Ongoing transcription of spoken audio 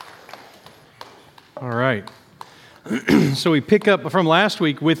All right. So we pick up from last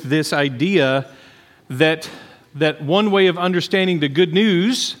week with this idea that one way of understanding the good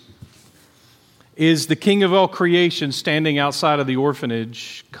news is the King of all creation standing outside of the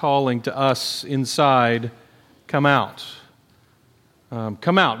orphanage, calling to us inside, come out.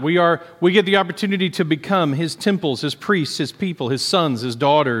 Come out. We get the opportunity to become His temples, His priests, His people, His sons, His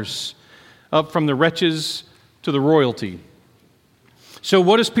daughters, up from the wretches to the royalty. So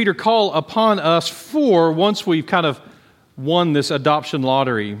what does Peter call upon us for once we've kind of won this adoption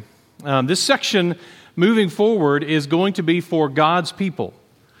lottery? This section, moving forward, is going to be for God's people.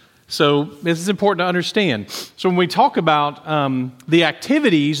 So this is important to understand. So when we talk about the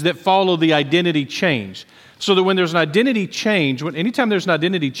activities that follow the identity change, so that when there's an identity change, anytime there's an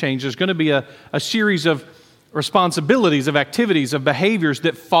identity change, there's going to be a series of responsibilities, of activities, of behaviors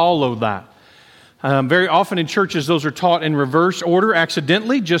that follow that. Very often in churches, those are taught in reverse order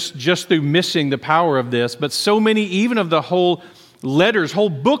accidentally, just through missing the power of this. But so many, even of the whole letters,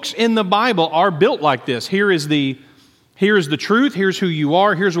 whole books in the Bible are built like this. Here is the truth. Here's who you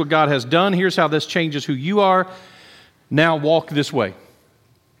are. Here's what God has done. Here's how this changes who you are. Now walk this way.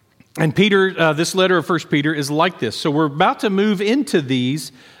 And Peter, this letter of 1 Peter is like this. So we're about to move into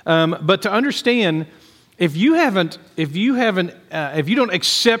these, but to understand, if you don't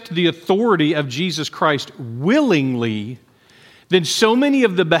accept the authority of Jesus Christ willingly, then so many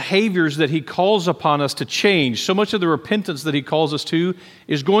of the behaviors that He calls upon us to change, so much of the repentance that He calls us to,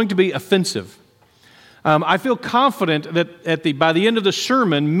 is going to be offensive. I feel confident that by the end of the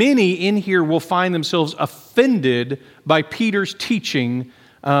sermon, many in here will find themselves offended by Peter's teaching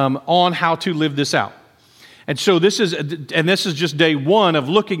on how to live this out. And so this is just day one of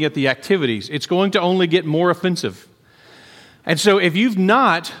looking at the activities. It's going to only get more offensive. And so if you've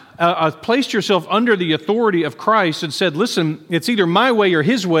not placed yourself under the authority of Christ and said, listen, it's either my way or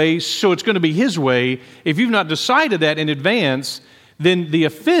His way, so it's going to be His way. If you've not decided that in advance, then the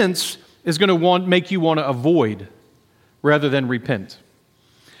offense is going to make you want to avoid rather than repent.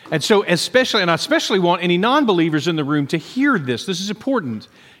 And so I especially want any non-believers in the room to hear this. This is important.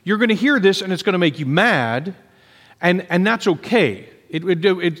 You're going to hear this and it's going to make you mad, and that's okay.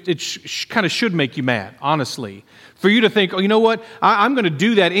 It kind of should make you mad, honestly. For you to think, oh, you know what, I'm going to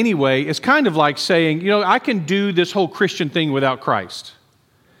do that anyway, is kind of like saying, I can do this whole Christian thing without Christ.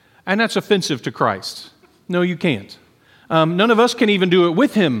 And that's offensive to Christ. No, you can't. None of us can even do it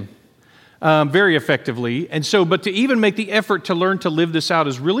with Him very effectively. And so, but to even make the effort to learn to live this out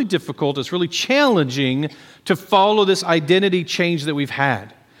is really difficult. It's really challenging to follow this identity change that we've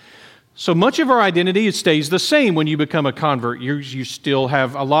had. So much of our identity stays the same when you become a convert. You still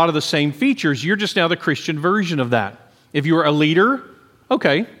have a lot of the same features. You're just now the Christian version of that. If you were a leader,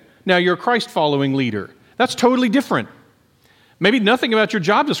 okay, now you're a Christ-following leader. That's totally different. Maybe nothing about your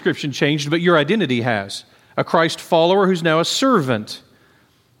job description changed, but your identity has. A Christ follower who's now a servant.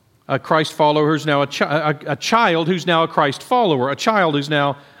 A Christ follower who's now a child who's now a Christ follower. A child who's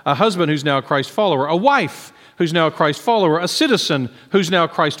now a husband who's now a Christ follower. A wife who's now a Christ follower, a citizen who's now a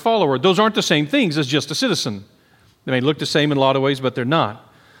Christ follower. Those aren't the same things as just a citizen. They may look the same in a lot of ways, but they're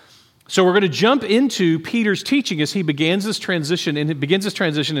not. So we're going to jump into Peter's teaching as he begins this transition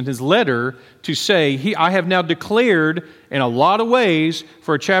in his letter to say, I have now declared in a lot of ways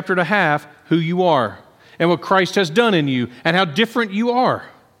for a chapter and a half who you are and what Christ has done in you and how different you are.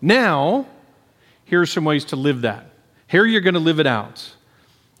 Now, here are some ways to live that. Here you're going to live it out.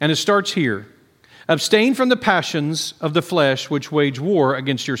 And it starts here. Abstain from the passions of the flesh which wage war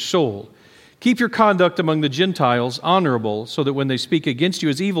against your soul. Keep your conduct among the Gentiles honorable, so that when they speak against you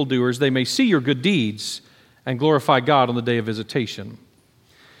as evildoers, they may see your good deeds and glorify God on the day of visitation.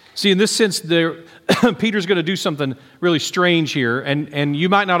 See, in this sense, Peter's going to do something really strange here, and you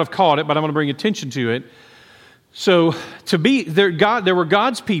might not have caught it, but I'm going to bring attention to it. So, there were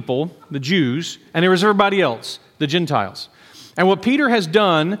God's people, the Jews, and there was everybody else, the Gentiles. And what Peter has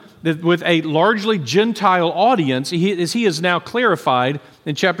done with a largely Gentile audience, he has now clarified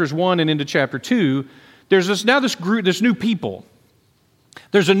in chapters 1 and into chapter 2, there's this new people.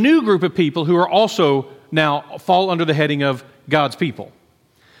 There's a new group of people who are also now fall under the heading of God's people.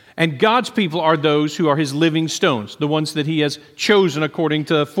 And God's people are those who are His living stones, the ones that He has chosen according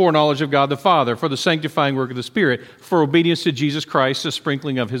to foreknowledge of God the Father, for the sanctifying work of the Spirit, for obedience to Jesus Christ, the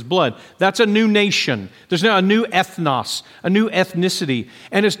sprinkling of His blood. That's a new nation. There's now a new ethnos, a new ethnicity,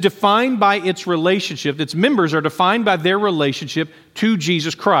 and it's defined by its relationship. Its members are defined by their relationship to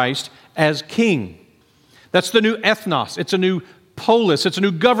Jesus Christ as King. That's the new ethnos. It's a new polis. It's a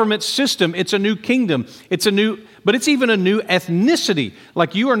new government system. It's a new kingdom. But it's even a new ethnicity.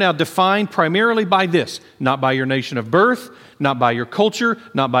 Like you are now defined primarily by this, not by your nation of birth, not by your culture,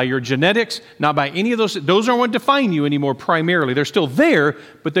 not by your genetics, not by any of those. Those aren't what define you anymore primarily. They're still there,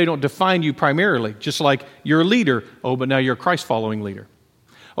 but they don't define you primarily. Just like you're a leader. Oh, but now you're a Christ-following leader.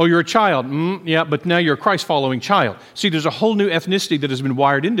 Oh, you're a child. Yeah, but now you're a Christ-following child. See, there's a whole new ethnicity that has been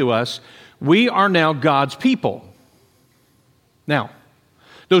wired into us. We are now God's people. Now,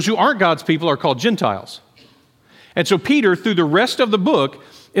 those who aren't God's people are called Gentiles. And so Peter, through the rest of the book,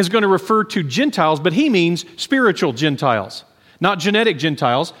 is going to refer to Gentiles, but he means spiritual Gentiles, not genetic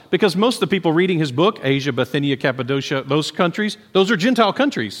Gentiles, because most of the people reading his book, Asia, Bithynia, Cappadocia, those countries, those are Gentile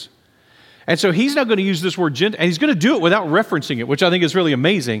countries. And so he's not going to use this word Gentile, and he's going to do it without referencing it, which I think is really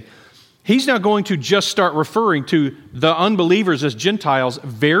amazing. He's now going to just start referring to the unbelievers as Gentiles,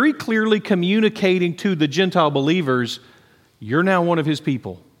 very clearly communicating to the Gentile believers, you're now one of his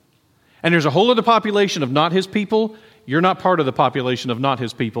people. And there's a whole other population of not his people. You're not part of the population of not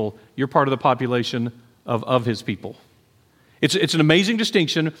his people. You're part of the population of his people. It's an amazing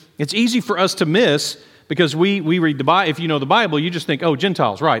distinction. It's easy for us to miss because we read the Bible. If you know the Bible, you just think, oh,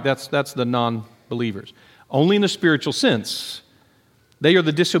 Gentiles, right, that's the non-believers. Only in the spiritual sense. They are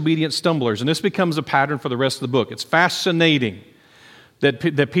the disobedient stumblers, and this becomes a pattern for the rest of the book. It's fascinating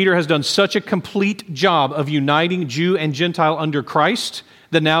that Peter has done such a complete job of uniting Jew and Gentile under Christ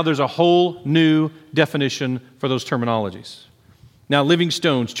that now there's a whole new definition for those terminologies. Now, living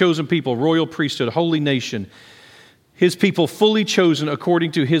stones, chosen people, royal priesthood, holy nation, his people fully chosen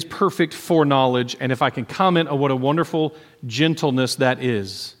according to his perfect foreknowledge, and if I can comment on what a wonderful gentleness that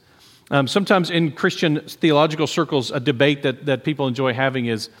is. Sometimes in Christian theological circles, a debate that people enjoy having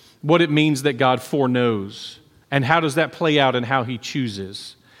is what it means that God foreknows, and how does that play out in how he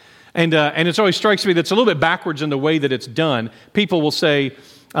chooses. And it always strikes me that's a little bit backwards in the way that it's done. People will say,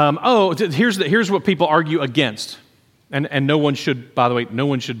 here's what people argue against, and no one should, by the way, no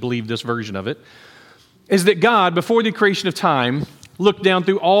one should believe this version of it, is that God, before the creation of time, looked down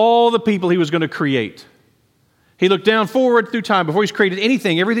through all the people he was going to create. He looked down forward through time. Before he's created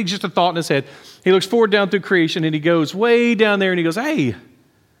anything, everything's just a thought in his head. He looks forward down through creation, and he goes way down there, and he goes, hey,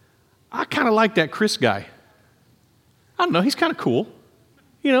 I kind of like that Chris guy. I don't know, he's kind of cool.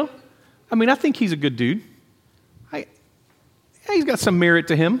 You know, I mean, I think he's a good dude. He's got some merit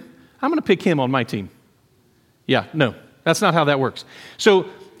to him. I'm going to pick him on my team. Yeah, no, that's not how that works. So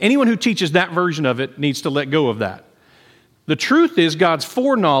anyone who teaches that version of it needs to let go of that. The truth is God's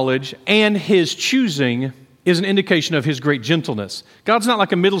foreknowledge and his choosing is an indication of his great gentleness. God's not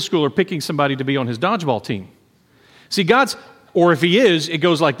like a middle schooler picking somebody to be on his dodgeball team. See, or if he is, it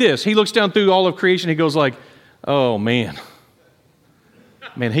goes like this. He looks down through all of creation, he goes like, oh man,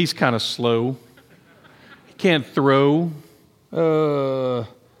 he's kind of slow. He can't throw.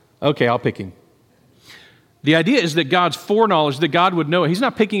 Okay, I'll pick him. The idea is that God's foreknowledge, that God would know. He's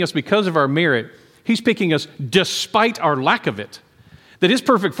not picking us because of our merit. He's picking us despite our lack of it. That his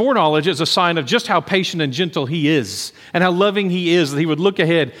perfect foreknowledge is a sign of just how patient and gentle he is and how loving he is, that he would look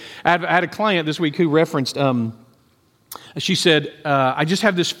ahead. I had a client this week who referenced, she said, I just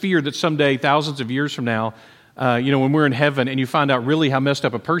have this fear that someday, thousands of years from now, when we're in heaven and you find out really how messed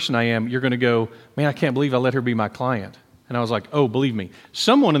up a person I am, you're going to go, man, I can't believe I let her be my client. And I was like, oh, believe me,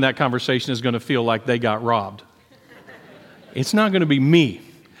 someone in that conversation is going to feel like they got robbed. It's not going to be me.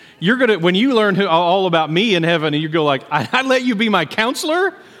 You're going to, when you learn all about me in heaven and you go like, I let you be my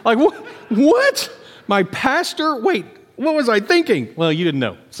counselor? Like, what? My pastor? Wait, what was I thinking? Well, you didn't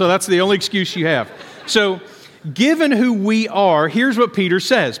know. So that's the only excuse you have. So given who we are, here's what Peter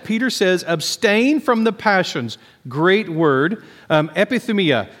says. Peter says, abstain from the passions. Great word.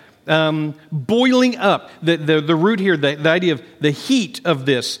 Epithumia. Boiling up, the root here, the idea of the heat of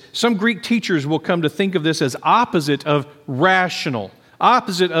this. Some Greek teachers will come to think of this as opposite of rational,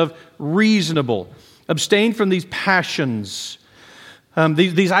 opposite of reasonable. Abstain from these passions.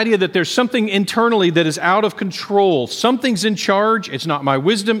 These idea that there's something internally that is out of control. Something's in charge. It's not my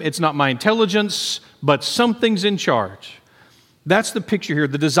wisdom. It's not my intelligence, but something's in charge. That's the picture here.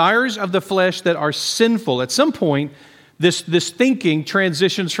 The desires of the flesh that are sinful. At some point, this thinking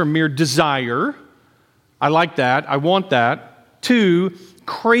transitions from mere desire, I like that, I want that, to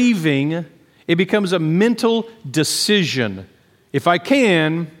craving. It becomes a mental decision. If I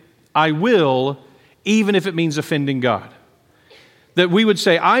can, I will, even if it means offending God. That we would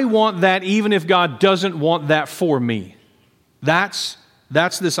say, I want that even if God doesn't want that for me. That's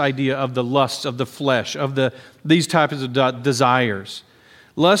this idea of the lusts of the flesh, of these types of desires.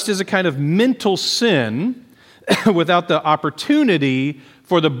 Lust is a kind of mental sin without the opportunity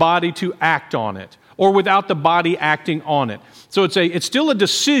for the body to act on it or without the body acting on it. So it's still a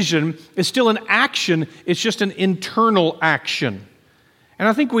decision, it's still an action, it's just an internal action. And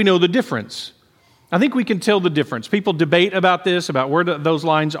I think we know the difference. I think we can tell the difference. People debate about this, about where those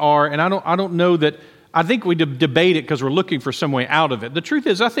lines are, and I don't know that. I think we debate it because we're looking for some way out of it. The truth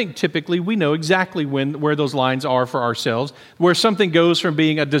is, I think typically we know exactly where those lines are for ourselves, where something goes from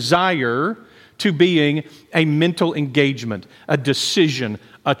being a desire to being a mental engagement, a decision,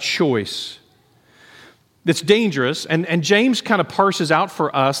 a choice. It's dangerous, and James kind of parses out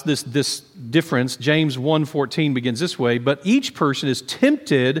for us this difference. James 1:14 begins this way, but each person is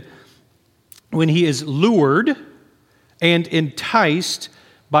tempted when he is lured and enticed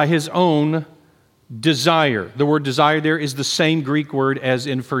by his own desire. The word desire there is the same Greek word as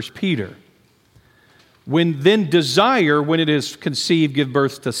in 1 Peter. When then desire, when it is conceived, give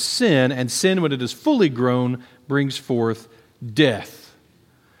birth to sin, and sin, when it is fully grown, brings forth death.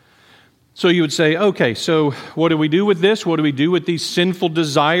 So you would say, okay, so what do we do with this? What do we do with these sinful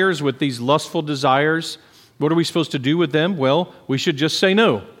desires, with these lustful desires? What are we supposed to do with them? Well, we should just say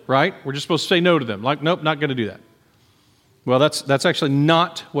no, right? We're just supposed to say no to them. Like, nope, not going to do that. Well, that's actually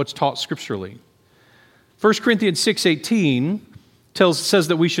not what's taught scripturally. 1 Corinthians 6:18 says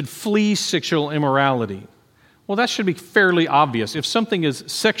that we should flee sexual immorality. Well, that should be fairly obvious. If something is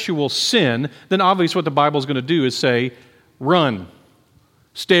sexual sin, then obviously what the Bible is going to do is say, run,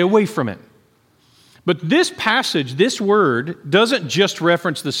 stay away from it. But this passage, this word, doesn't just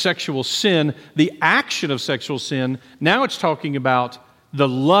reference the sexual sin, the action of sexual sin. Now it's talking about the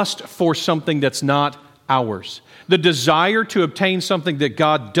lust for something that's not ours. The desire to obtain something that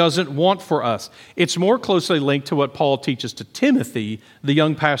God doesn't want for us. It's more closely linked to what Paul teaches to Timothy, the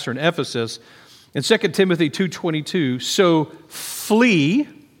young pastor in Ephesus. In 2 Timothy 2:22, so flee,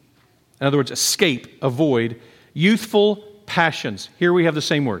 in other words, escape, avoid, youthful passions. Here we have the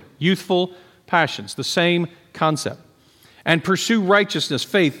same word, youthful passions, the same concept. And pursue righteousness,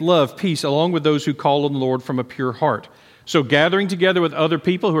 faith, love, peace, along with those who call on the Lord from a pure heart. So gathering together with other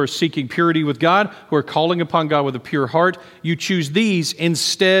people who are seeking purity with God, who are calling upon God with a pure heart, you choose these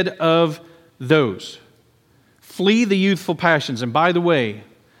instead of those. Flee the youthful passions. And by the way,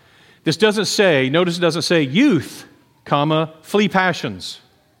 this doesn't say, notice it doesn't say youth, flee passions.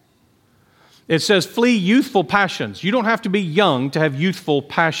 It says flee youthful passions. You don't have to be young to have youthful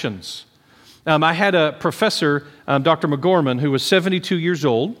passions. I had a professor, Dr. McGorman, who was 72 years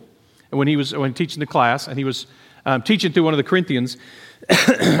old when teaching the class, and he was teaching through one of the Corinthians,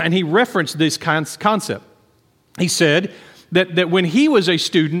 and he referenced this concept. He said that when he was a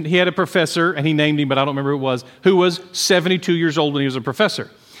student, he had a professor, and he named him, but I don't remember who it was, who was 72 years old when he was a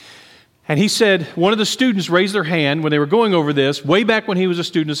professor. And he said, one of the students raised their hand when they were going over this, way back when he was a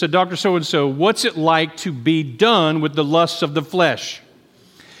student, and said, Dr. So-and-so, what's it like to be done with the lusts of the flesh?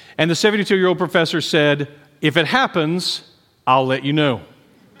 And the 72-year-old professor said, if it happens, I'll let you know.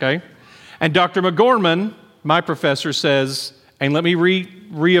 Okay? And Dr. McGorman, my professor, says, and let me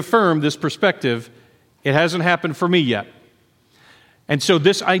reaffirm this perspective, it hasn't happened for me yet. And so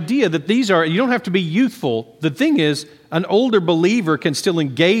this idea that you don't have to be youthful. The thing is, an older believer can still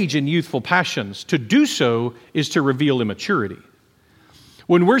engage in youthful passions. To do so is to reveal immaturity.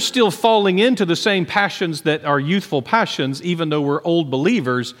 When we're still falling into the same passions that are youthful passions, even though we're old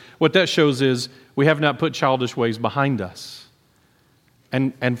believers, what that shows is we have not put childish ways behind us.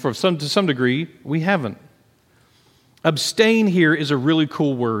 And to some degree, we haven't. Abstain here is a really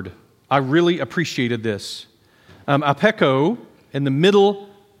cool word. I really appreciated this. Apeko, in the middle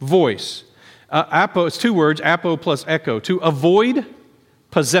voice. Apo, it's two words, apo plus echo. To avoid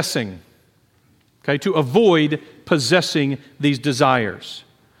possessing. Okay, to avoid possessing these desires.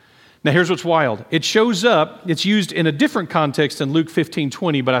 Now here's what's wild. It shows up, it's used in a different context than Luke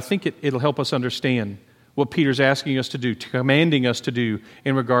 15:20, but I think it'll help us understand what Peter's asking us to do, commanding us to do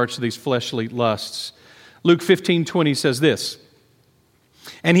in regards to these fleshly lusts. Luke 15:20 says this,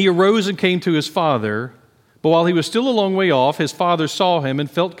 and he arose and came to his father, but while he was still a long way off, his father saw him and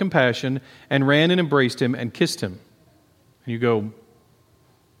felt compassion and ran and embraced him and kissed him. And you go,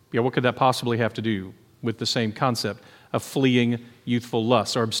 yeah, what could that possibly have to do with the same concept of fleeing youthful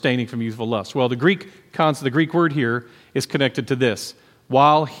lusts or abstaining from youthful lusts? Well, the Greek word here is connected to this.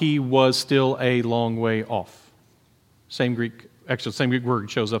 While he was still a long way off. Same Greek word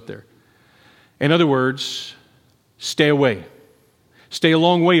shows up there. In other words, stay away. Stay a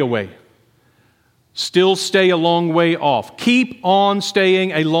long way away. Still stay a long way off. Keep on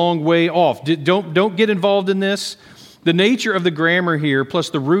staying a long way off. Don't get involved in this. The nature of the grammar here, plus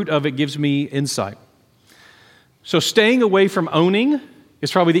the root of it, gives me insight. So staying away from owning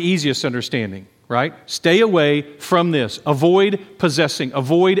is probably the easiest understanding, right? Stay away from this. Avoid possessing.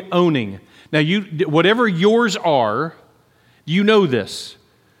 Avoid owning. Now, whatever yours are, you know this.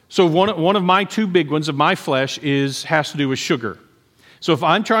 So one of my two big ones of my flesh has to do with sugar. So if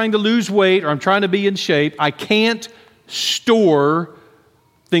I'm trying to lose weight or I'm trying to be in shape, I can't store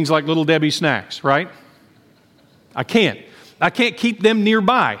things like Little Debbie snacks, right? I can't. I can't keep them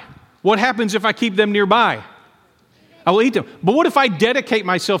nearby. What happens if I keep them nearby? I will eat them. But what if I dedicate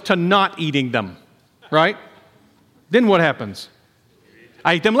myself to not eating them, right? Then what happens?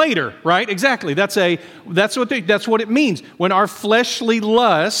 I eat them later, right? Exactly. That's what it means. When our fleshly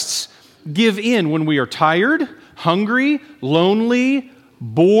lusts give in, when we are tired, hungry, lonely,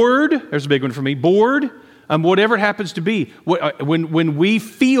 bored. There's a big one for me. Bored. Whatever it happens to be. When we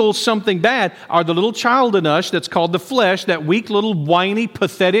feel something bad, the little child in us that's called the flesh, that weak little whiny,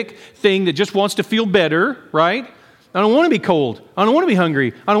 pathetic thing that just wants to feel better, right? I don't want to be cold. I don't want to be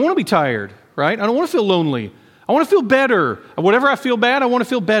hungry. I don't want to be tired, right? I don't want to feel lonely. I want to feel better. Whatever I feel bad, I want to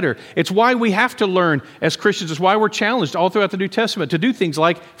feel better. It's why we have to learn as Christians. It's why we're challenged all throughout the New Testament to do things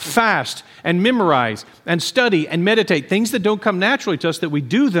like fast and memorize and study and meditate, things that don't come naturally to us, that we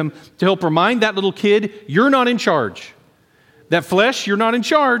do them to help remind that little kid, you're not in charge. That flesh, you're not in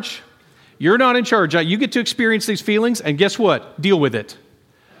charge. You're not in charge. You get to experience these feelings, and guess what? Deal with it.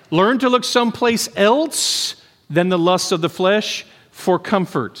 Learn to look someplace else than the lusts of the flesh for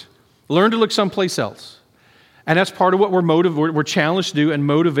comfort. Learn to look someplace else. And that's part of what we're challenged to do and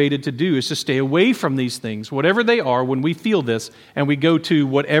motivated to do, is to stay away from these things, whatever they are, when we feel this, and we go to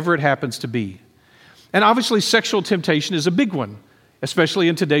whatever it happens to be. And obviously, sexual temptation is a big one, especially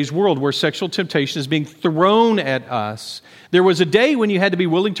in today's world where sexual temptation is being thrown at us. There was a day when you had to be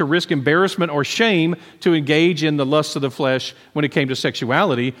willing to risk embarrassment or shame to engage in the lusts of the flesh when it came to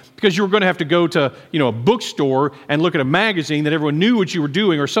sexuality, because you were going to have to go to, a bookstore and look at a magazine that everyone knew what you were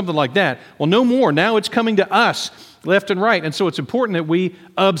doing or something like that. Well, no more. Now it's coming to us left and right. And so it's important that we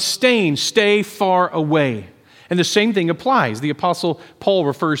abstain, stay far away. And the same thing applies. The Apostle Paul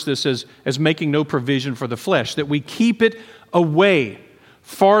refers to this as making no provision for the flesh, that we keep it away,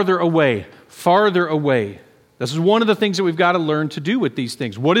 farther away, farther away. This is one of the things that we've got to learn to do with these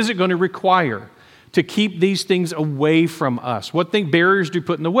things. What is it going to require to keep these things away from us? What barriers do you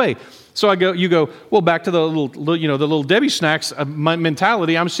put in the way? So you go, well, back to the little Debbie snacks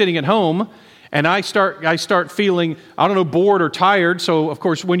mentality. I'm sitting at home and I start feeling, bored or tired. So of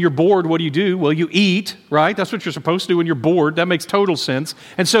course, when you're bored, what do? Well, you eat, right? That's what you're supposed to do when you're bored. That makes total sense.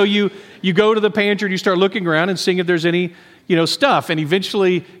 And so you go to the pantry and you start looking around and seeing if there's any stuff, and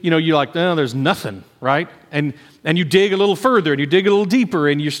eventually, you're like, no, there's nothing, right? And you dig a little further, and you dig a little deeper,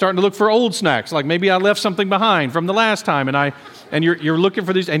 and you're starting to look for old snacks, like maybe I left something behind from the last time, and you're looking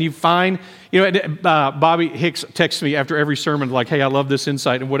for these, and you find, Bobby Hicks texts me after every sermon, like, hey, I love this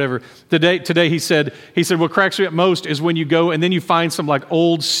insight and whatever. Today he said, what cracks me up most is when you go and then you find some like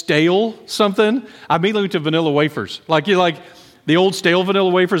old stale something. I immediately went to vanilla wafers, the old stale vanilla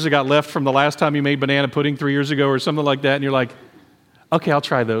wafers that got left from the last time you made banana pudding 3 years ago or something like that, and you're like, okay, I'll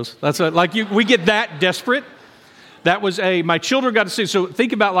try those. We get that desperate. That was my children got to see. So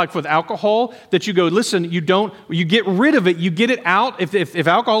think about with alcohol, that you go, listen, you get rid of it, you get it out. If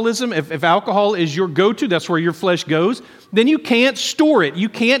alcohol is your go-to, that's where your flesh goes, then you can't store it. You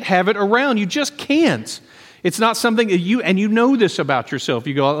can't have it around. You just can't. It's not something that you know this about yourself.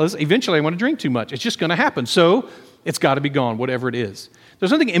 You go, eventually I want to drink too much. It's just going to happen. So it's got to be gone, whatever it is.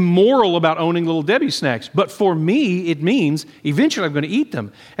 There's nothing immoral about owning Little Debbie snacks, but for me, it means eventually I'm going to eat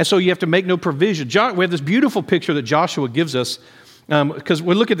them. And so you have to make no provision. We have this beautiful picture that Joshua gives us, because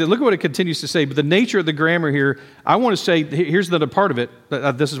we look at what it continues to say. But the nature of the grammar here, I want to say, here's the other part of it,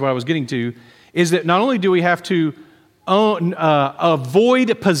 this is what I was getting to, is that not only do we have to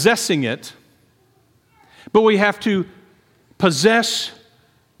avoid possessing it, but we have to possess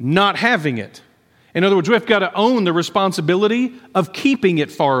not having it. In other words, we've got to own the responsibility of keeping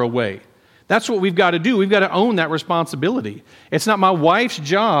it far away. That's what we've got to do. We've got to own that responsibility. It's not my wife's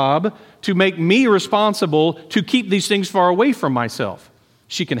job to make me responsible to keep these things far away from myself.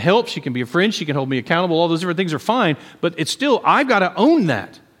 She can help, she can be a friend, she can hold me accountable, all those different things are fine, but it's still, I've got to own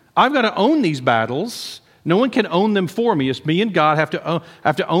that. I've got to own these battles. No one can own them for me. It's me and God have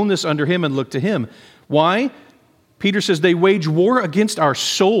to own this under Him and look to Him. Why? Peter says they wage war against our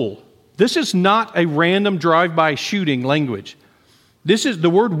soul. This is not a random drive-by shooting language. This is the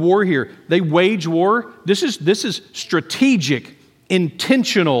word war here. They wage war. This is strategic,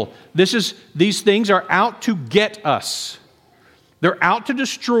 intentional. These things are out to get us. They're out to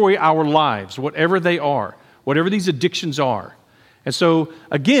destroy our lives, whatever they are, whatever these addictions are. And so,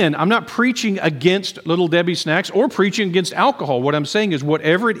 again, I'm not preaching against Little Debbie snacks or preaching against alcohol. What I'm saying is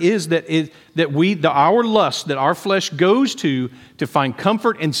whatever it is our lust, that our flesh goes to find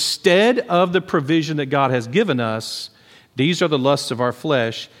comfort instead of the provision that God has given us, these are the lusts of our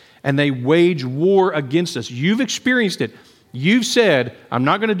flesh, and they wage war against us. You've experienced it. You've said, I'm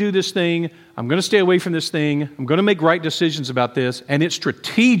not going to do this thing. I'm going to stay away from this thing. I'm going to make right decisions about this. And it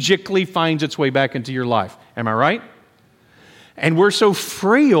strategically finds its way back into your life. Am I right? And we're so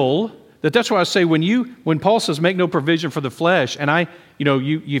frail that's why I say when Paul says make no provision for the flesh, and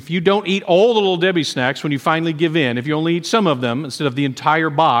if you don't eat all the Little Debbie snacks when you finally give in, if you only eat some of them instead of the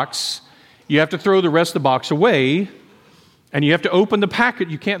entire box, you have to throw the rest of the box away, and you have to open the packet.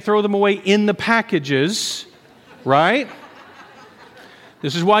 You can't throw them away in the packages, right?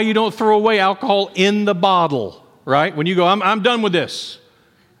 This is why you don't throw away alcohol in the bottle, right? When you go, I'm done with this,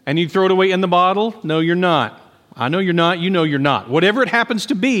 and you throw it away in the bottle, no, you're not. I know you're not, you know you're not. Whatever it happens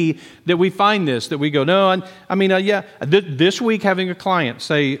to be that we find this, that we go, no, this week having a client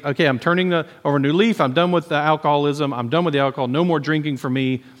say, okay, I'm turning over a new leaf, I'm done with the alcoholism, I'm done with the alcohol, no more drinking for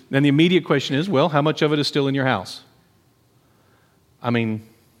me. Then the immediate question is, well, how much of it is still in your house?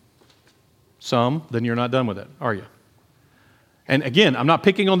 Some, then you're not done with it, are you? And again, I'm not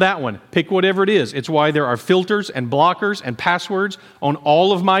picking on that one. Pick whatever it is. It's why there are filters and blockers and passwords on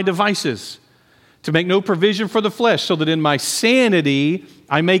all of my devices. To make no provision for the flesh, so that in my sanity,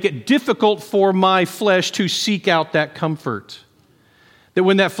 I make it difficult for my flesh to seek out that comfort. That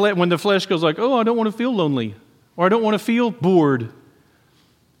when the flesh goes like, oh, I don't want to feel lonely, or I don't want to feel bored,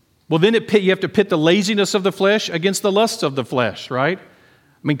 well, then you have to pit the laziness of the flesh against the lusts of the flesh, right?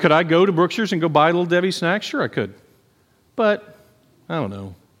 Could I go to Brookshire's and go buy Little Debbie snacks? Sure, I could. But, I don't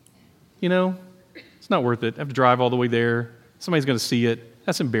know. It's not worth it. I have to drive all the way there. Somebody's going to see it.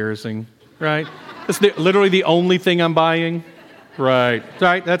 That's embarrassing, right? That's literally the only thing I'm buying. Right.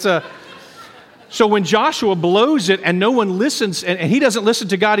 So when Joshua blows it and no one listens, and he doesn't listen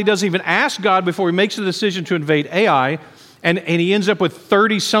to God, he doesn't even ask God before he makes the decision to invade Ai, and he ends up with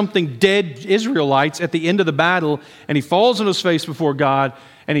 30-something dead Israelites at the end of the battle, and he falls on his face before God,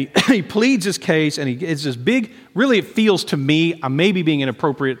 and he pleads his case, and it's this big, really it feels to me, I may be being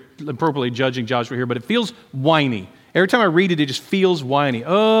inappropriately judging Joshua here, but it feels whiny. Every time I read it, it just feels whiny.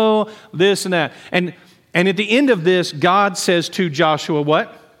 Oh, this and that. And at the end of this, God says to Joshua,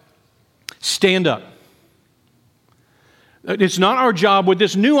 what? Stand up. It's not our job with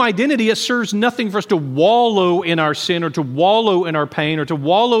this new identity. It serves nothing for us to wallow in our sin or to wallow in our pain or to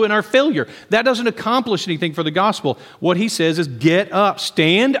wallow in our failure. That doesn't accomplish anything for the gospel. What he says is get up,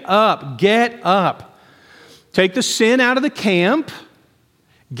 stand up, get up. Take the sin out of the camp,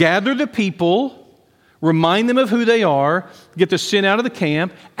 gather the people, remind them of who they are, get the sin out of the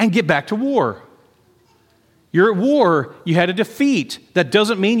camp, and get back to war. You're at war. You had a defeat. That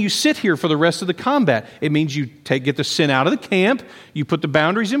doesn't mean you sit here for the rest of the combat. It means you get the sin out of the camp, you put the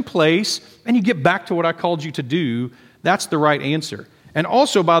boundaries in place, and you get back to what I called you to do. That's the right answer. And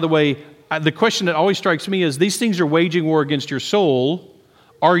also, by the way, the question that always strikes me is, these things are waging war against your soul.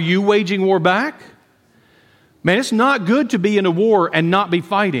 Are you waging war back? Man, it's not good to be in a war and not be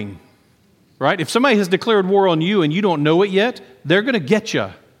fighting. Right? If somebody has declared war on you and you don't know it yet, they're going to get you.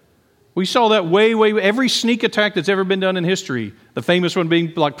 We saw that every sneak attack that's ever been done in history, the famous one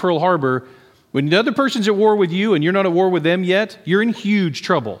being like Pearl Harbor, when the other person's at war with you and you're not at war with them yet, you're in huge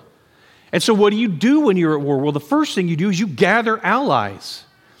trouble. And so what do you do when you're at war? Well, the first thing you do is you gather allies.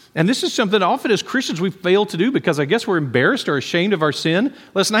 And this is something often as Christians we fail to do because I guess we're embarrassed or ashamed of our sin.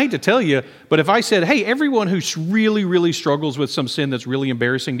 Listen, I hate to tell you, but if I said, hey, everyone who really, really struggles with some sin that's really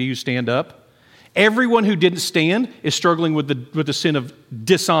embarrassing to you, stand up. Everyone who didn't stand is struggling with the sin of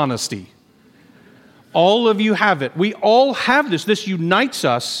dishonesty. All of you have it. We all have this. This unites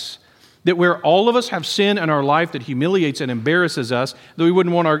us, that where all of us have sin in our life that humiliates and embarrasses us, that we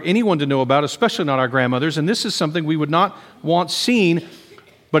wouldn't want anyone to know about, especially not our grandmothers. And this is something we would not want seen.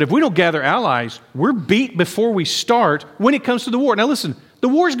 But if we don't gather allies, we're beat before we start when it comes to the war. Now listen, the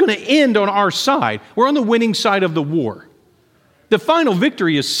war is going to end on our side. We're on the winning side of the war. The final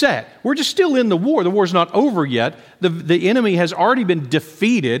victory is set. We're just still in the war. The war's not over yet. The enemy has already been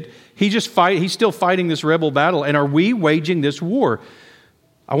defeated. He's still fighting this rebel battle. And are we waging this war?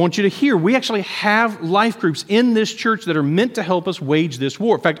 I want you to hear, we actually have life groups in this church that are meant to help us wage this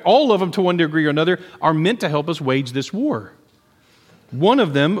war. In fact, all of them to one degree or another are meant to help us wage this war. One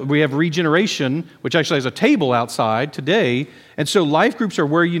of them, we have Regeneration, which actually has a table outside today. And so life groups are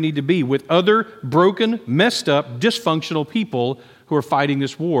where you need to be with other broken, messed up, dysfunctional people who are fighting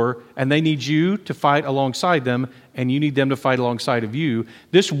this war, and they need you to fight alongside them and you need them to fight alongside of you.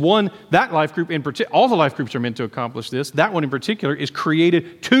 That life group in particular, all the life groups are meant to accomplish this. That one in particular is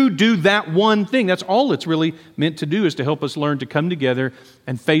created to do that one thing. That's all it's really meant to do, is to help us learn to come together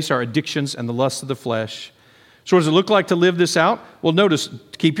and face our addictions and the lusts of the flesh. So what does it look like to live this out? Well, notice,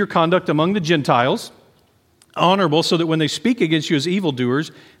 keep your conduct among the Gentiles honorable, so that when they speak against you as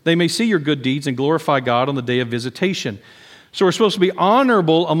evildoers, they may see your good deeds and glorify God on the day of visitation. So we're supposed to be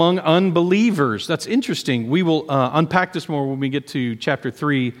honorable among unbelievers. That's interesting. We will unpack this more when we get to chapter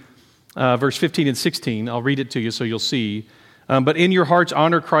 3, verse 15 and 16. I'll read it to you so you'll see. But in your hearts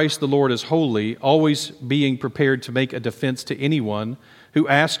honor Christ the Lord as holy, always being prepared to make a defense to anyone who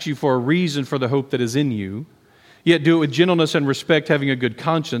asks you for a reason for the hope that is in you. Yet do it with gentleness and respect, having a good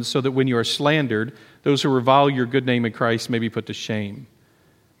conscience, so that when you are slandered, those who revile your good name in Christ may be put to shame.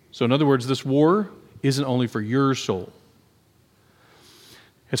 So in other words, this war isn't only for your soul.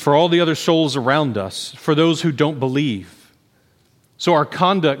 It's for all the other souls around us, for those who don't believe. So our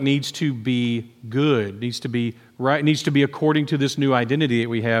conduct needs to be good, needs to be right, needs to be according to this new identity that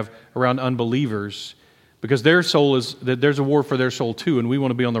we have around unbelievers, because there's a war for their soul too, and we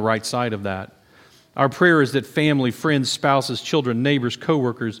want to be on the right side of that. Our prayer is that family, friends, spouses, children, neighbors,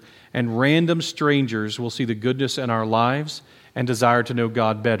 coworkers, and random strangers will see the goodness in our lives and desire to know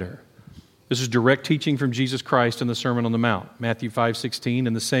God better. This is direct teaching from Jesus Christ in the Sermon on the Mount, Matthew 5:16.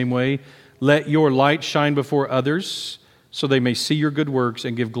 In the same way, let your light shine before others, so they may see your good works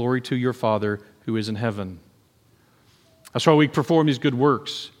and give glory to your Father who is in heaven. That's why we perform these good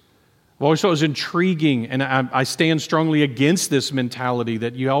works. I've always thought it was intriguing, and I stand strongly against this mentality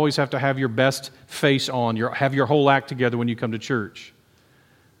that you always have to have your best face on, have your whole act together when you come to church.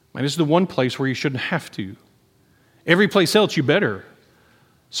 And this is the one place where you shouldn't have to. Every place else, you better.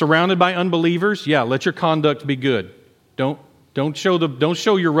 Surrounded by unbelievers, yeah, let your conduct be good. Don't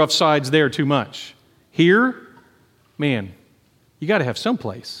show your rough sides there too much. Here, man, you got to have some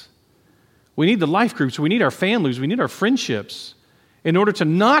place. We need the life groups, we need our families, we need our friendships, in order to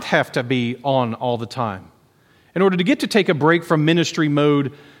not have to be on all the time, in order to get to take a break from ministry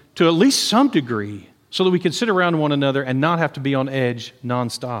mode to at least some degree, so that we can sit around one another and not have to be on edge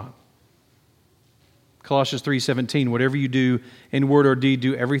nonstop. Colossians 3:17, whatever you do in word or deed,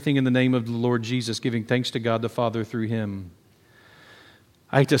 do everything in the name of the Lord Jesus, giving thanks to God the Father through Him.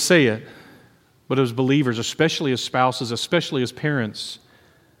 I hate to say it, but as believers, especially as spouses, especially as parents,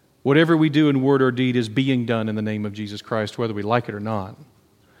 whatever we do in word or deed is being done in the name of Jesus Christ, whether we like it or not.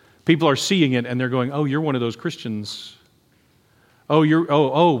 People are seeing it and they're going, oh, you're one of those Christians.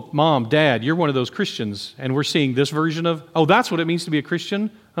 Oh, Mom, Dad, you're one of those Christians. And we're seeing this version of, oh, that's what it means to be a Christian?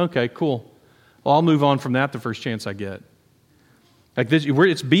 Okay, cool. Well, I'll move on from that the first chance I get. Like this,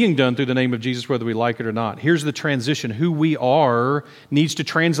 it's being done through the name of Jesus, whether we like it or not. Here's the transition. Who we are needs to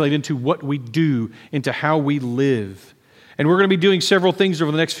translate into what we do, into how we live. And we're going to be doing several things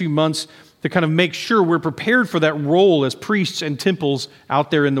over the next few months to kind of make sure we're prepared for that role as priests and temples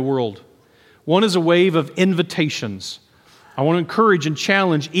out there in the world. One is a wave of invitations. I want to encourage and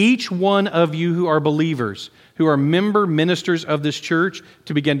challenge each one of you who are believers, who are member ministers of this church,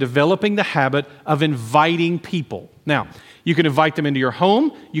 to begin developing the habit of inviting people. Now, you can invite them into your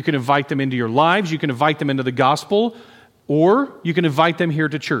home, you can invite them into your lives, you can invite them into the gospel, or you can invite them here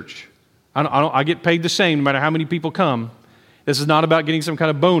to church. I get paid the same no matter how many people come. This is not about getting some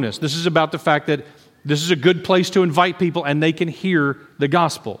kind of bonus. This is about the fact that this is a good place to invite people and they can hear the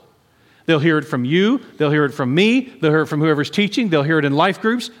gospel. They'll hear it from you. They'll hear it from me. They'll hear it from whoever's teaching. They'll hear it in life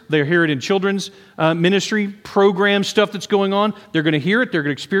groups. They'll hear it in children's ministry program stuff that's going on. They're going to hear it. They're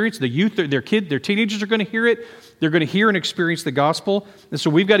going to experience the youth. Their teenagers are going to hear it. They're going to hear and experience the gospel. And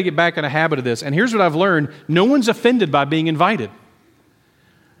so we've got to get back in a habit of this. And here's what I've learned. No one's offended by being invited.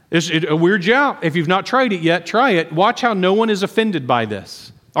 It weirds you out. If you've not tried it yet, try it. Watch how no one is offended by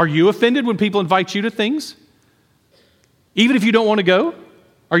this. Are you offended when people invite you to things? Even if you don't want to go?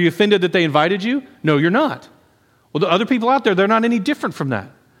 Are you offended that they invited you? No, you're not. Well, the other people out there, they're not any different from that.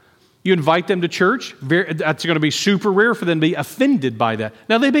 You invite them to church, that's going to be super rare for them to be offended by that.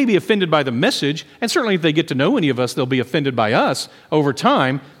 Now, they may be offended by the message, and certainly if they get to know any of us, they'll be offended by us over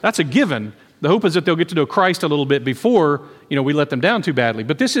time. That's a given. The hope is that they'll get to know Christ a little bit before, we let them down too badly.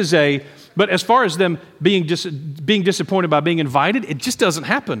 But but as far as them being disappointed by being invited, it just doesn't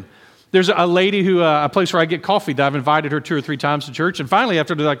happen. There's a lady a place where I get coffee that I've invited her 2 or 3 times to church. And finally,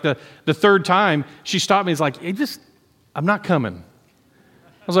 after the third time, she stopped me and was like, I'm not coming.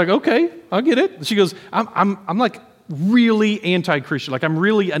 I was like, okay, I'll get it. She goes, I'm like really anti-Christian. Like I'm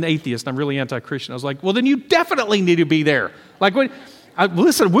really an atheist. I'm really anti-Christian. I was like, well, then you definitely need to be there. Like,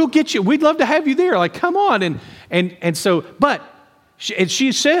 listen, we'll get you. We'd love to have you there. Like, come on. And so, but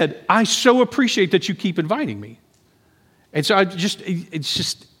she said, I so appreciate that you keep inviting me. And so it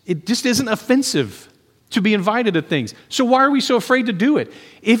just isn't offensive to be invited to things. So why are we so afraid to do it?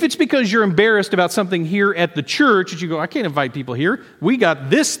 If it's because you're embarrassed about something here at the church, that you go, I can't invite people here. We got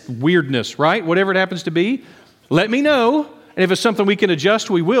this weirdness, right? Whatever it happens to be, let me know. And if it's something we can adjust,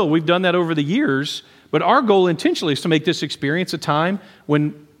 we will. We've done that over the years. But our goal intentionally is to make this experience a time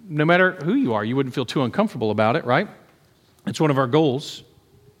when no matter who you are, you wouldn't feel too uncomfortable about it, right? It's one of our goals.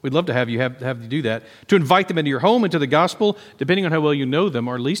 We'd love to have you do that. To invite them into your home, into the gospel, depending on how well you know them,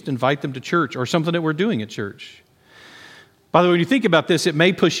 or at least invite them to church or something that we're doing at church. By the way, when you think about this, it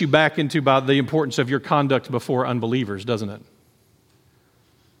may push you back into about the importance of your conduct before unbelievers, doesn't it?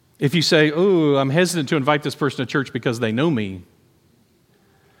 If you say, oh, I'm hesitant to invite this person to church because they know me.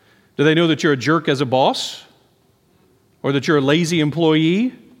 Do they know that you're a jerk as a boss? Or that you're a lazy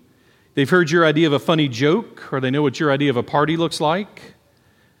employee? They've heard your idea of a funny joke, or they know what your idea of a party looks like.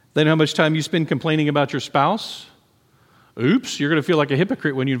 They know how much time you spend complaining about your spouse. Oops, you're going to feel like a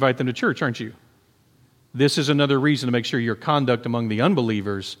hypocrite when you invite them to church, aren't you? This is another reason to make sure your conduct among the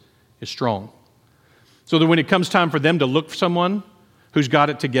unbelievers is strong. So that when it comes time for them to look for someone who's got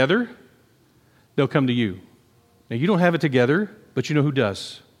it together, they'll come to you. Now, you don't have it together, but you know who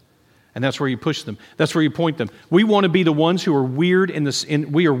does. And that's where you push them. That's where you point them. We want to be the ones who are weird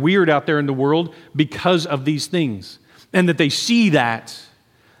we are weird out there in the world because of these things. And that they see that.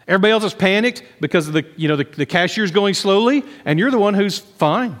 Everybody else is panicked because of the cashier's going slowly, and you're the one who's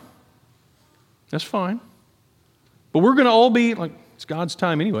fine. That's fine. But we're going to all be like, it's God's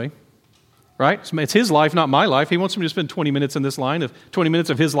time anyway. Right? It's His life, not my life. He wants me to spend 20 minutes in this line, 20 minutes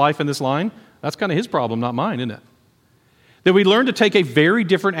of His life in this line. That's kind of His problem, not mine, isn't it? That we learn to take a very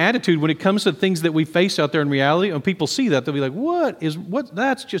different attitude when it comes to things that we face out there in reality. And people see that, they'll be like, what?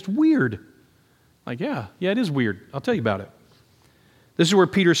 That's just weird. Like, yeah, it is weird. I'll tell you about it. This is where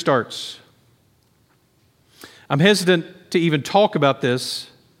Peter starts. I'm hesitant to even talk about this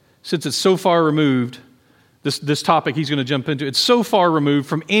since it's so far removed, this topic he's going to jump into. It's so far removed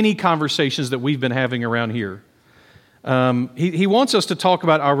from any conversations that we've been having around here. He wants us to talk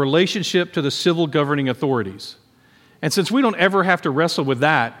about our relationship to the civil governing authorities. And since we don't ever have to wrestle with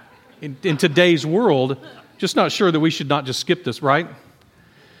that in today's world, just not sure that we should not just skip this, right?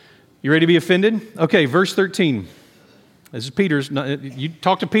 You ready to be offended? Okay, verse 13. This is Peter's. You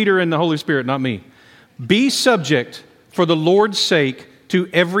talk to Peter and the Holy Spirit, not me. Be subject for the Lord's sake to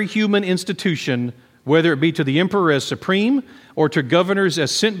every human institution, whether it be to the emperor as supreme or to governors as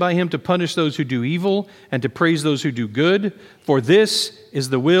sent by him to punish those who do evil and to praise those who do good. For this is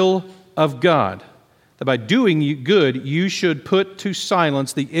the will of God, that by doing good you should put to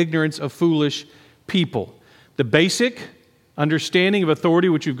silence the ignorance of foolish people. The basic understanding of authority,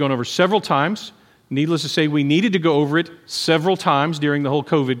 which we've gone over several times. Needless to say, we needed to go over it several times during the whole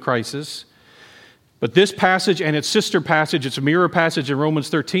COVID crisis. But this passage and its sister passage, its mirror passage in Romans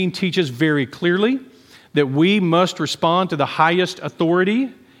 13, teaches very clearly that we must respond to the highest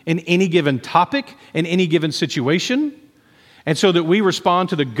authority in any given topic, in any given situation. And so that we respond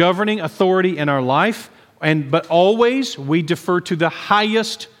to the governing authority in our life, but always we defer to the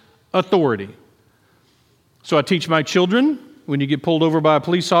highest authority. So I teach my children, when you get pulled over by a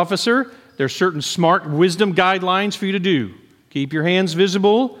police officer, there's certain smart wisdom guidelines for you to do. Keep your hands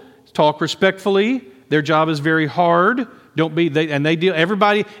visible, talk respectfully. Their job is very hard.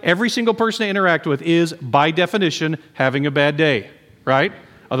 Every single person they interact with is, by definition, having a bad day, right?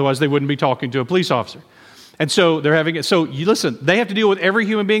 Otherwise, they wouldn't be talking to a police officer. And so they have to deal with every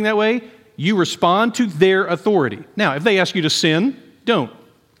human being that way. You respond to their authority. Now, if they ask you to sin, don't,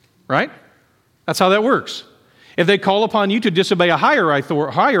 right? That's how that works. If they call upon you to disobey a higher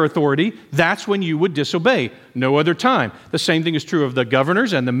authority, that's when you would disobey. No other time. The same thing is true of the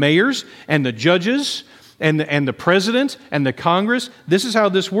governors and the mayors and the judges and the president and the Congress. This is how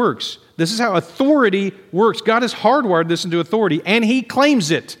this works. This is how authority works. God has hardwired this into authority, and He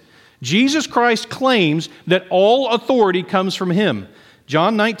claims it. Jesus Christ claims that all authority comes from Him.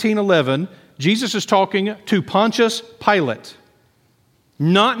 John 19:11, Jesus is talking to Pontius Pilate.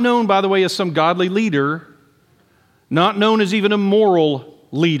 Not known, by the way, as some godly leader, not known as even a moral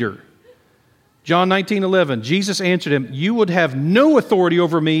leader. John 19:11, Jesus answered him, "You would have no authority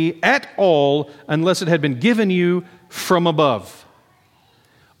over me at all unless it had been given you from above."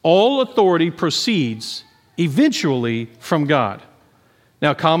 All authority proceeds eventually from God.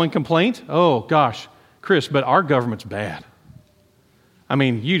 Now, common complaint, oh gosh, Chris, but our government's bad. I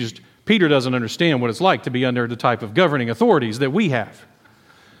mean, Peter doesn't understand what it's like to be under the type of governing authorities that we have.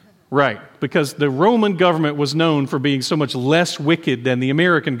 Right, because the Roman government was known for being so much less wicked than the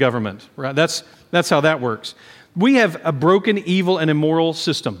American government. Right? That's how that works. We have a broken, evil, and immoral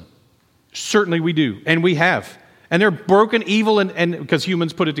system. Certainly we do, and we have. And they're broken, evil, and because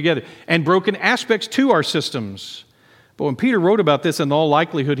humans put it together, and broken aspects to our systems. But when Peter wrote about this, in all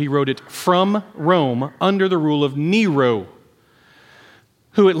likelihood, he wrote it from Rome under the rule of Nero,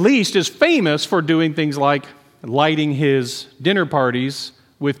 who at least is famous for doing things like lighting his dinner parties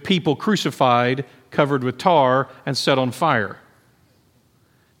with people crucified, covered with tar, and set on fire.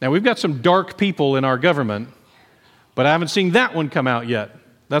 Now, we've got some dark people in our government, but I haven't seen that one come out yet.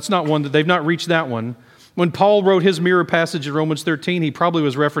 That's not one that they've not reached that one. When Paul wrote his mirror passage in Romans 13, he probably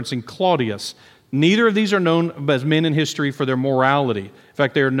was referencing Claudius. Neither of these are known as men in history for their morality. In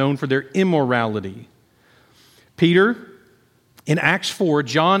fact, they are known for their immorality. Peter, in Acts 4,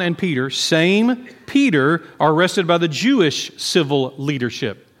 John and Peter, same Peter, are arrested by the Jewish civil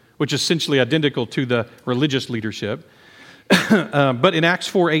leadership, which is essentially identical to the religious leadership. But in Acts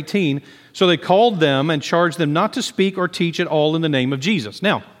 4:18, so they called them and charged them not to speak or teach at all in the name of Jesus.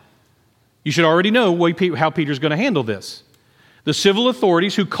 Now, you should already know how Peter's going to handle this. The civil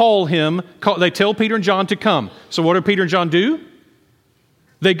authorities who call him, they tell Peter and John to come. So what do Peter and John do?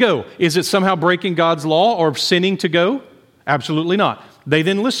 They go. Is it somehow breaking God's law or sinning to go? Absolutely not. They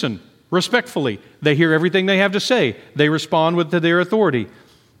then listen respectfully. They hear everything they have to say. They respond to their authority.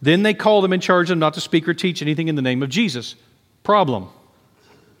 Then they call them and charge them not to speak or teach anything in the name of Jesus. Problem.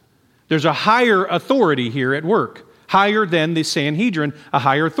 There's a higher authority here at work, higher than the Sanhedrin, a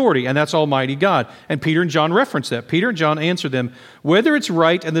higher authority, and that's Almighty God. And Peter and John reference that. Peter and John answer them, whether it's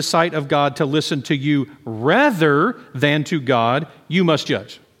right in the sight of God to listen to you rather than to God, you must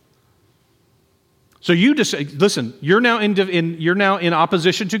judge. So you listen, you're now in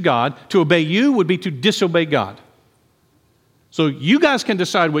opposition to God. To obey you would be to disobey God. So you guys can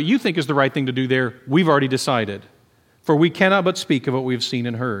decide what you think is the right thing to do there. We've already decided. For we cannot but speak of what we have seen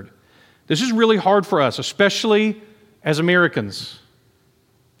and heard. This is really hard for us, especially as Americans,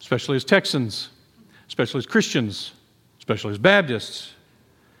 especially as Texans, especially as Christians, especially as Baptists.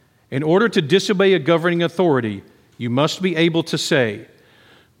 In order to disobey a governing authority, you must be able to say,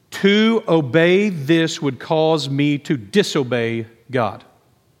 to obey this would cause me to disobey God.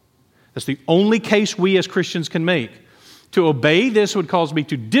 That's the only case we as Christians can make. To obey this would cause me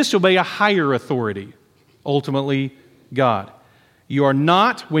to disobey a higher authority, ultimately God. You are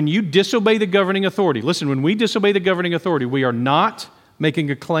not, when you disobey the governing authority, listen, when we disobey the governing authority, we are not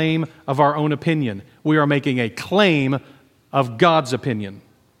making a claim of our own opinion. We are making a claim of God's opinion.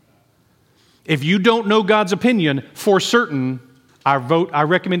 If you don't know God's opinion for certain, I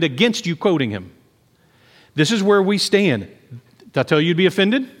recommend against you quoting him. This is where we stand. Did I tell you to be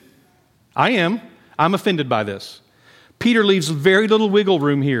offended? I am. I'm offended by this. Peter leaves very little wiggle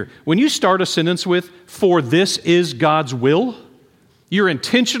room here. When you start a sentence with, for this is God's will, you're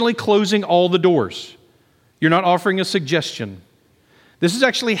intentionally closing all the doors. You're not offering a suggestion. This is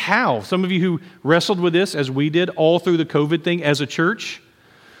actually how some of you who wrestled with this, as we did, all through the COVID thing as a church,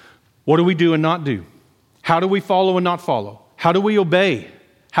 what do we do and not do? How do we follow and not follow? How do we obey?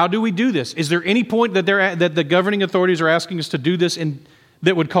 How do we do this? Is there any point that the governing authorities are asking us to do this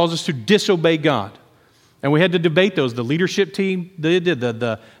that would cause us to disobey God? And we had to debate those. The leadership team did,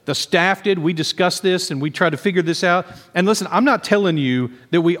 the staff did. We discussed this and we tried to figure this out. And listen, I'm not telling you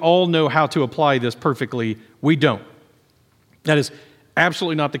that we all know how to apply this perfectly. We don't. That is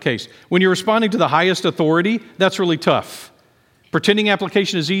absolutely not the case. When you're responding to the highest authority, that's really tough. Pretending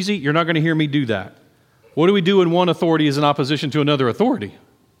application is easy, you're not going to hear me do that. What do we do when one authority is in opposition to another authority?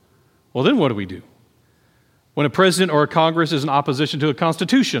 Well, then what do we do? When a president or a Congress is in opposition to a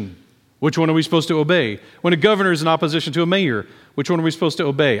constitution, which one are we supposed to obey? When a governor is in opposition to a mayor, which one are we supposed to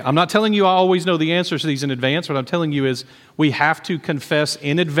obey? I'm not telling you I always know the answers to these in advance. What I'm telling you is we have to confess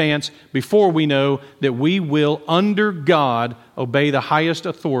in advance before we know that we will, under God, obey the highest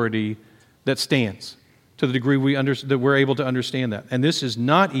authority that stands to the degree that we're able to understand that. And this is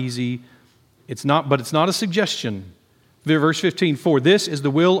not easy. But it's not a suggestion. Verse 15, for this is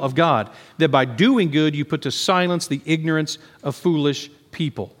the will of God, that by doing good you put to silence the ignorance of foolish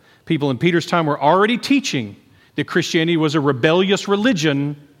people. People in Peter's time were already teaching that Christianity was a rebellious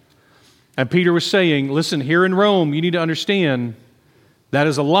religion. And Peter was saying, listen, here in Rome, you need to understand that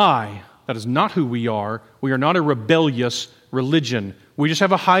is a lie. That is not who we are. We are not a rebellious religion. We just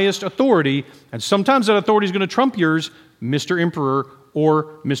have a highest authority. And sometimes that authority is going to trump yours, Mr. Emperor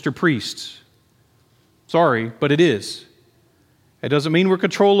or Mr. Priest. Sorry, but it is. It doesn't mean we're in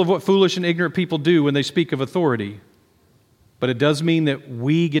control of what foolish and ignorant people do when they speak of authority. But it does mean that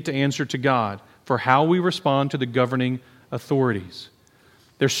we get to answer to God for how we respond to the governing authorities.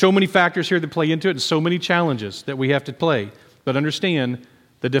 There's so many factors here that play into it and so many challenges that we have to play. But understand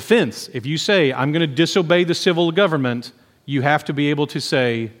the defense. If you say, I'm going to disobey the civil government, you have to be able to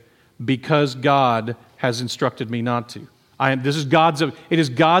say, because God has instructed me not to. It is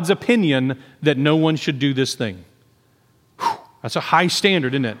God's opinion that no one should do this thing. Whew, that's a high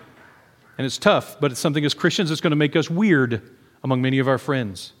standard, isn't it? And it's tough, but it's something as Christians that's going to make us weird among many of our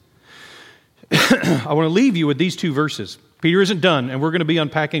friends. I want to leave you with these two verses. Peter isn't done, and we're going to be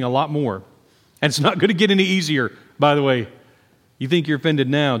unpacking a lot more. And it's not going to get any easier, by the way. You think you're offended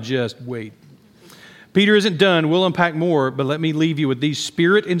now, just wait. Peter isn't done. We'll unpack more, but let me leave you with these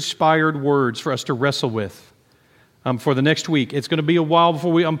Spirit-inspired words for us to wrestle with for the next week. It's going to be a while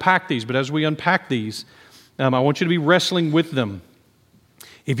before we unpack these, but as we unpack these, I want you to be wrestling with them.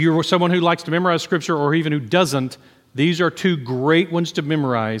 If you're someone who likes to memorize Scripture or even who doesn't, these are two great ones to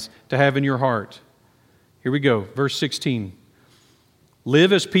memorize, to have in your heart. Here we go, verse 16.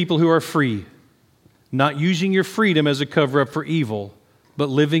 Live as people who are free, not using your freedom as a cover-up for evil, but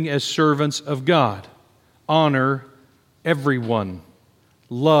living as servants of God. Honor everyone.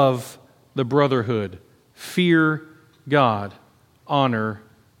 Love the brotherhood. Fear God. Honor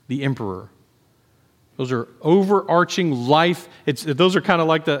the emperor. Those are overarching life. Those are kind of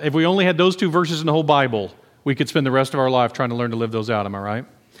like if we only had those two verses in the whole Bible, we could spend the rest of our life trying to learn to live those out. Am I right?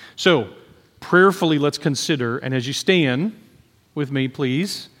 So, prayerfully, let's consider, and as you stand with me,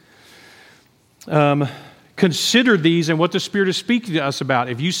 please, consider these and what the Spirit is speaking to us about.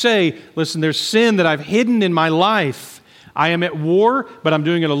 If you say, listen, there's sin that I've hidden in my life, I am at war, but I'm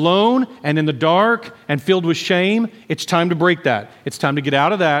doing it alone and in the dark and filled with shame, it's time to break that. It's time to get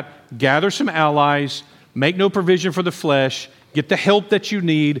out of that, gather some allies, make no provision for the flesh, get the help that you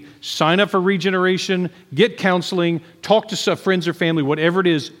need, sign up for regeneration, get counseling, talk to some friends or family, whatever it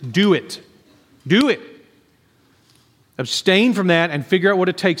is, do it. Do it. Abstain from that and figure out what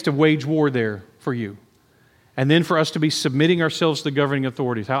it takes to wage war there for you. And then for us to be submitting ourselves to the governing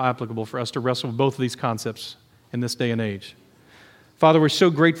authorities. How applicable for us to wrestle with both of these concepts in this day and age. Father, we're so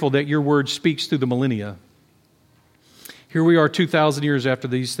grateful that your word speaks through the millennia. Here we are 2,000 years after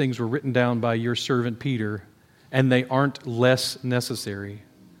these things were written down by your servant Peter, and they aren't less necessary.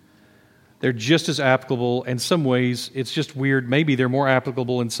 They're just as applicable. In some ways, it's just weird. Maybe they're more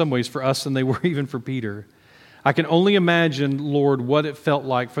applicable in some ways for us than they were even for Peter. I can only imagine, Lord, what it felt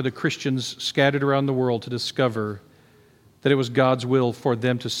like for the Christians scattered around the world to discover that it was God's will for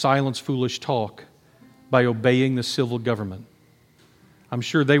them to silence foolish talk by obeying the civil government. I'm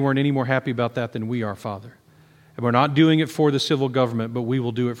sure they weren't any more happy about that than we are, Father. And we're not doing it for the civil government, but we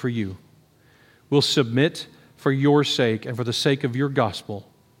will do it for you. We'll submit for your sake and for the sake of your gospel.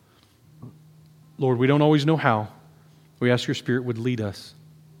 Lord, we don't always know how. We ask your Spirit would lead us.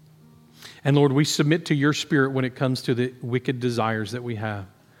 And Lord, we submit to your Spirit when it comes to the wicked desires that we have.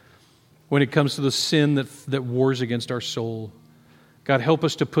 When it comes to the sin that wars against our soul. God, help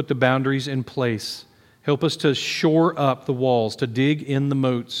us to put the boundaries in place. Help us to shore up the walls, to dig in the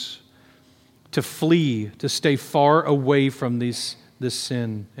moats, to flee, to stay far away from this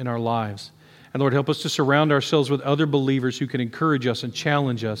sin in our lives. And Lord, help us to surround ourselves with other believers who can encourage us and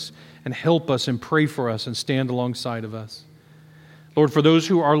challenge us and help us and pray for us and stand alongside of us. Lord, for those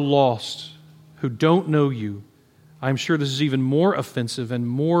who are lost, who don't know you, I'm sure this is even more offensive and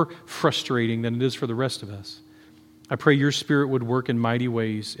more frustrating than it is for the rest of us. I pray your Spirit would work in mighty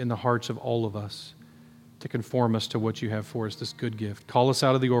ways in the hearts of all of us to conform us to what you have for us, this good gift. Call us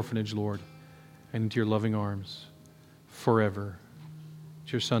out of the orphanage, Lord, and into your loving arms forever.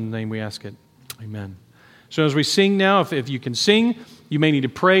 It's your Son's name we ask it. Amen. So as we sing now, if you can sing, you may need to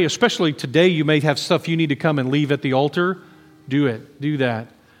pray. Especially today, you may have stuff you need to come and leave at the altar. Do it. Do that.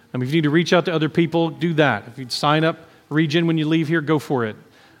 If you need to reach out to other people, do that. If you'd sign up, Regen, when you leave here, go for it.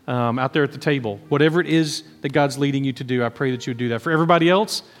 Out there at the table. Whatever it is that God's leading you to do, I pray that you would do that. For everybody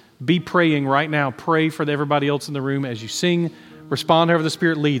else, be praying right now. Pray for everybody else in the room as you sing. Respond however the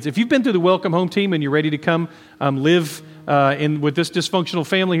Spirit leads. If you've been through the Welcome Home team and you're ready to come live with this dysfunctional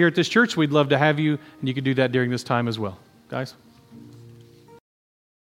family here at this church, we'd love to have you, and you can do that during this time as well. Guys?